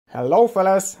Hello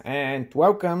fellas, and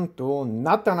welcome to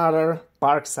not another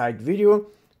parkside video.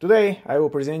 Today I will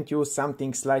present you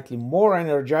something slightly more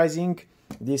energizing,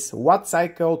 this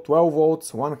WattCycle 12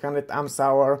 volts 100 amps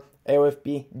hour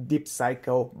LFP deep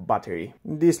cycle battery.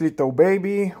 This little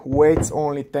baby weighs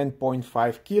only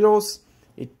 10.5 kilos,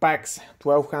 it packs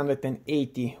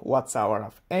 1280 watts hour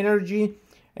of energy,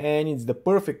 and it's the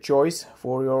perfect choice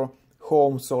for your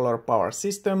home solar power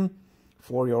system,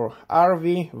 for your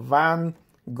RV, van,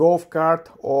 golf cart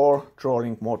or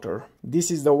trolling motor. This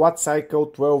is the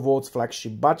WattCycle 12 volts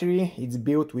flagship battery. It's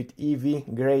built with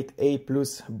EV grade A+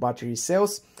 battery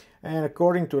cells, and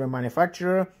according to the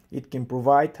manufacturer it can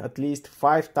provide at least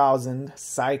 5000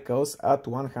 cycles at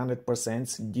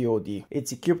 100% DOD.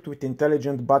 It's equipped with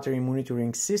intelligent battery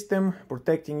monitoring system,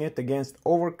 protecting it against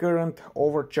overcurrent,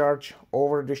 overcharge,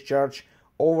 overdischarge,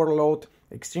 overload,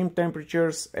 extreme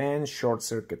temperatures and short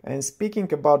circuit. And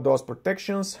speaking about those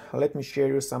protections, let me share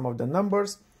you some of the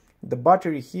numbers. The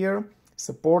battery here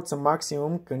supports a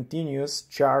maximum continuous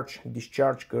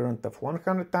charge-discharge current of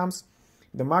 100 amps.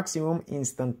 The maximum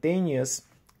instantaneous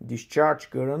discharge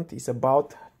current is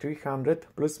about 300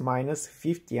 plus minus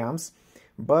 50 amps,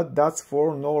 but that's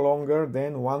for no longer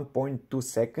than 1.2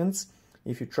 seconds.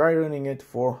 If you try running it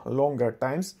for longer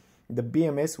times, the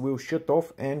BMS will shut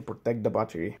off and protect the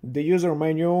battery. The user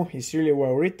manual is really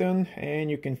well written, and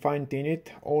you can find in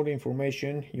it all the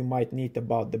information you might need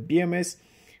about the BMS,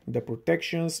 the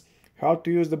protections, how to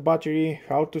use the battery,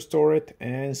 how to store it,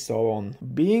 and so on.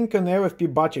 Being an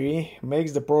LFP battery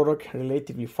makes the product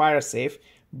relatively fire safe,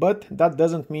 but that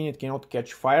doesn't mean it cannot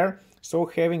catch fire, so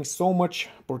having so much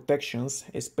protections,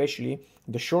 especially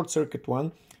the short circuit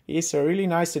one, is a really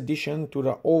nice addition to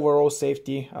the overall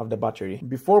safety of the battery.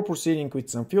 Before proceeding with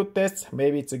some field tests,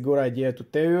 maybe it's a good idea to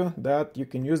tell you that you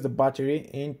can use the battery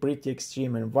in pretty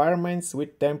extreme environments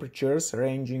with temperatures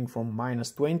ranging from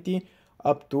 -20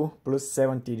 up to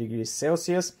 +70 degrees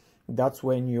Celsius. That's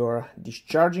when you're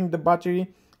discharging the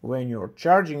battery. When you're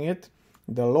charging it,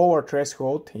 the lower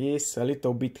threshold is a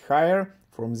little bit higher,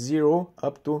 from 0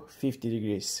 up to 50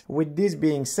 degrees. With this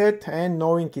being said, and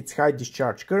knowing its high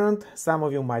discharge current, some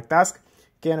of you might ask,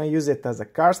 can I use it as a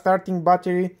car starting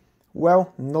battery?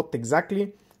 Well, not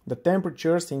exactly. The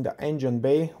temperatures in the engine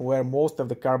bay, where most of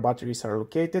the car batteries are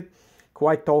located,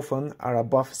 quite often are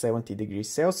above 70 degrees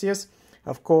Celsius.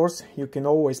 Of course, you can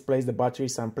always place the battery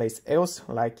someplace else,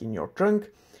 like in your trunk,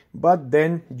 but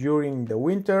then during the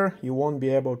winter you won't be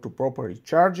able to properly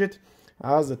charge it,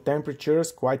 as the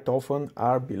temperatures quite often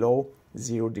are below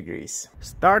 0 degrees.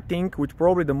 Starting with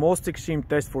probably the most extreme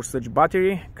test for such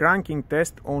battery, cranking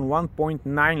test on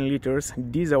 1.9 liters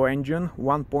diesel engine,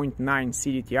 1.9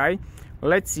 CDTI.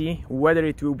 Let's see whether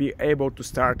it will be able to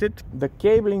start it. The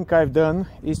cabling I've done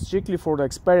is strictly for the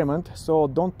experiment, so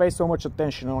don't pay so much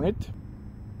attention on it.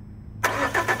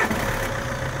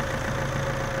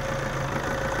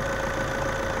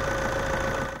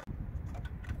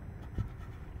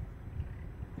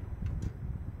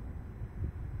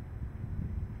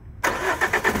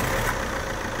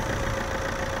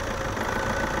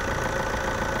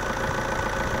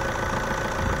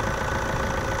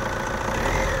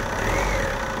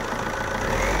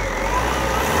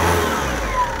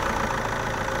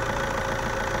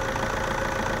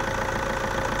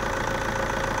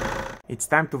 It's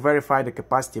time to verify the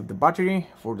capacity of the battery.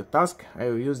 For the task, I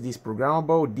will use this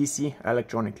programmable DC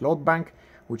electronic load bank,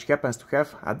 which happens to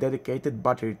have a dedicated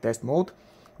battery test mode.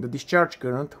 The discharge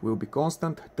current will be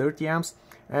constant, 30 amps,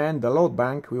 and the load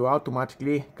bank will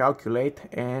automatically calculate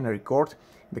and record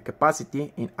the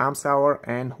capacity in amps hour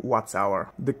and watts hour.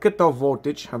 The cutoff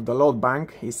voltage of the load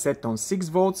bank is set on 6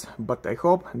 volts, but I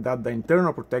hope that the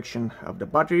internal protection of the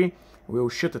battery will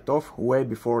shut it off way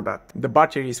before that. The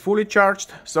battery is fully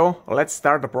charged, so let's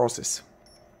start the process.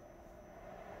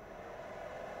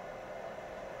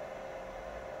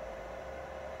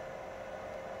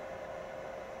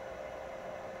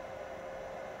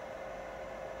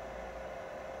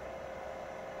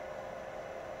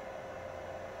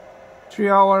 Three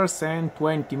hours and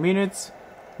 20 minutes.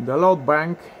 The load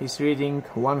bank is reading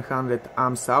 100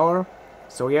 amps hour,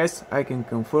 so yes, I can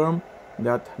confirm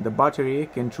that the battery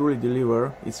can truly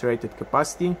deliver its rated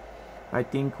capacity. I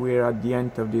think we're at the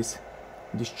end of this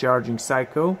discharging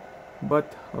cycle,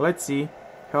 but let's see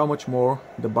how much more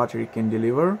the battery can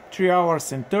deliver. 3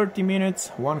 hours and 30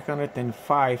 minutes,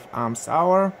 105 amps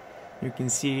hour. You can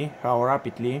see how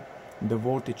rapidly the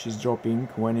voltage is dropping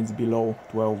when it's below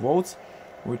 12 volts,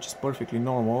 which is perfectly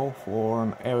normal for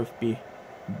an LFP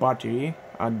battery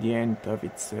at the end of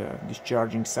its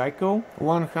discharging cycle.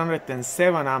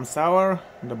 107 amps hour,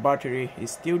 the battery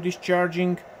is still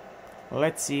discharging.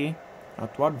 Let's see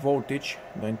at what voltage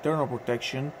the internal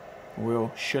protection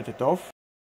will shut it off.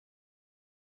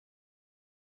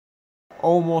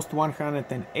 Almost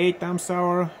 108 amps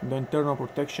hour, the internal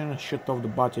protection shut off the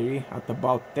battery at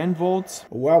about 10 volts.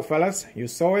 Well fellas, you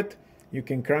saw it. You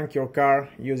can crank your car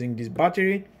using this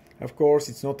battery. Of course,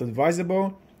 it's not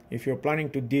advisable. If you're planning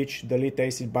to ditch the lead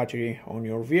acid battery on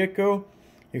your vehicle,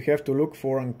 you have to look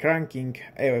for a cranking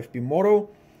LFP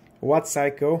model.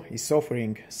 WattCycle is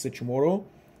offering such model,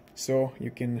 so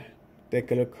you can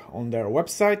take a look on their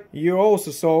website. You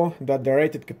also saw that the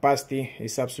rated capacity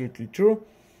is absolutely true.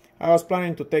 I was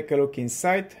planning to take a look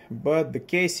inside, but the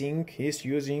casing is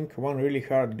using one really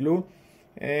hard glue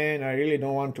and I really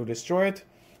don't want to destroy it.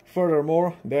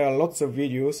 Furthermore, there are lots of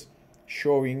videos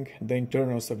showing the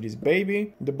internals of this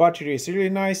baby. The battery is really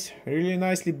nice, really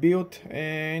nicely built,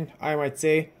 and I might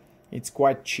say it's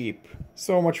quite cheap.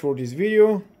 So much for this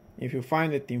video. If you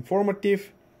find it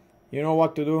informative, you know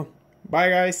what to do. Bye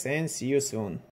guys, and see you soon.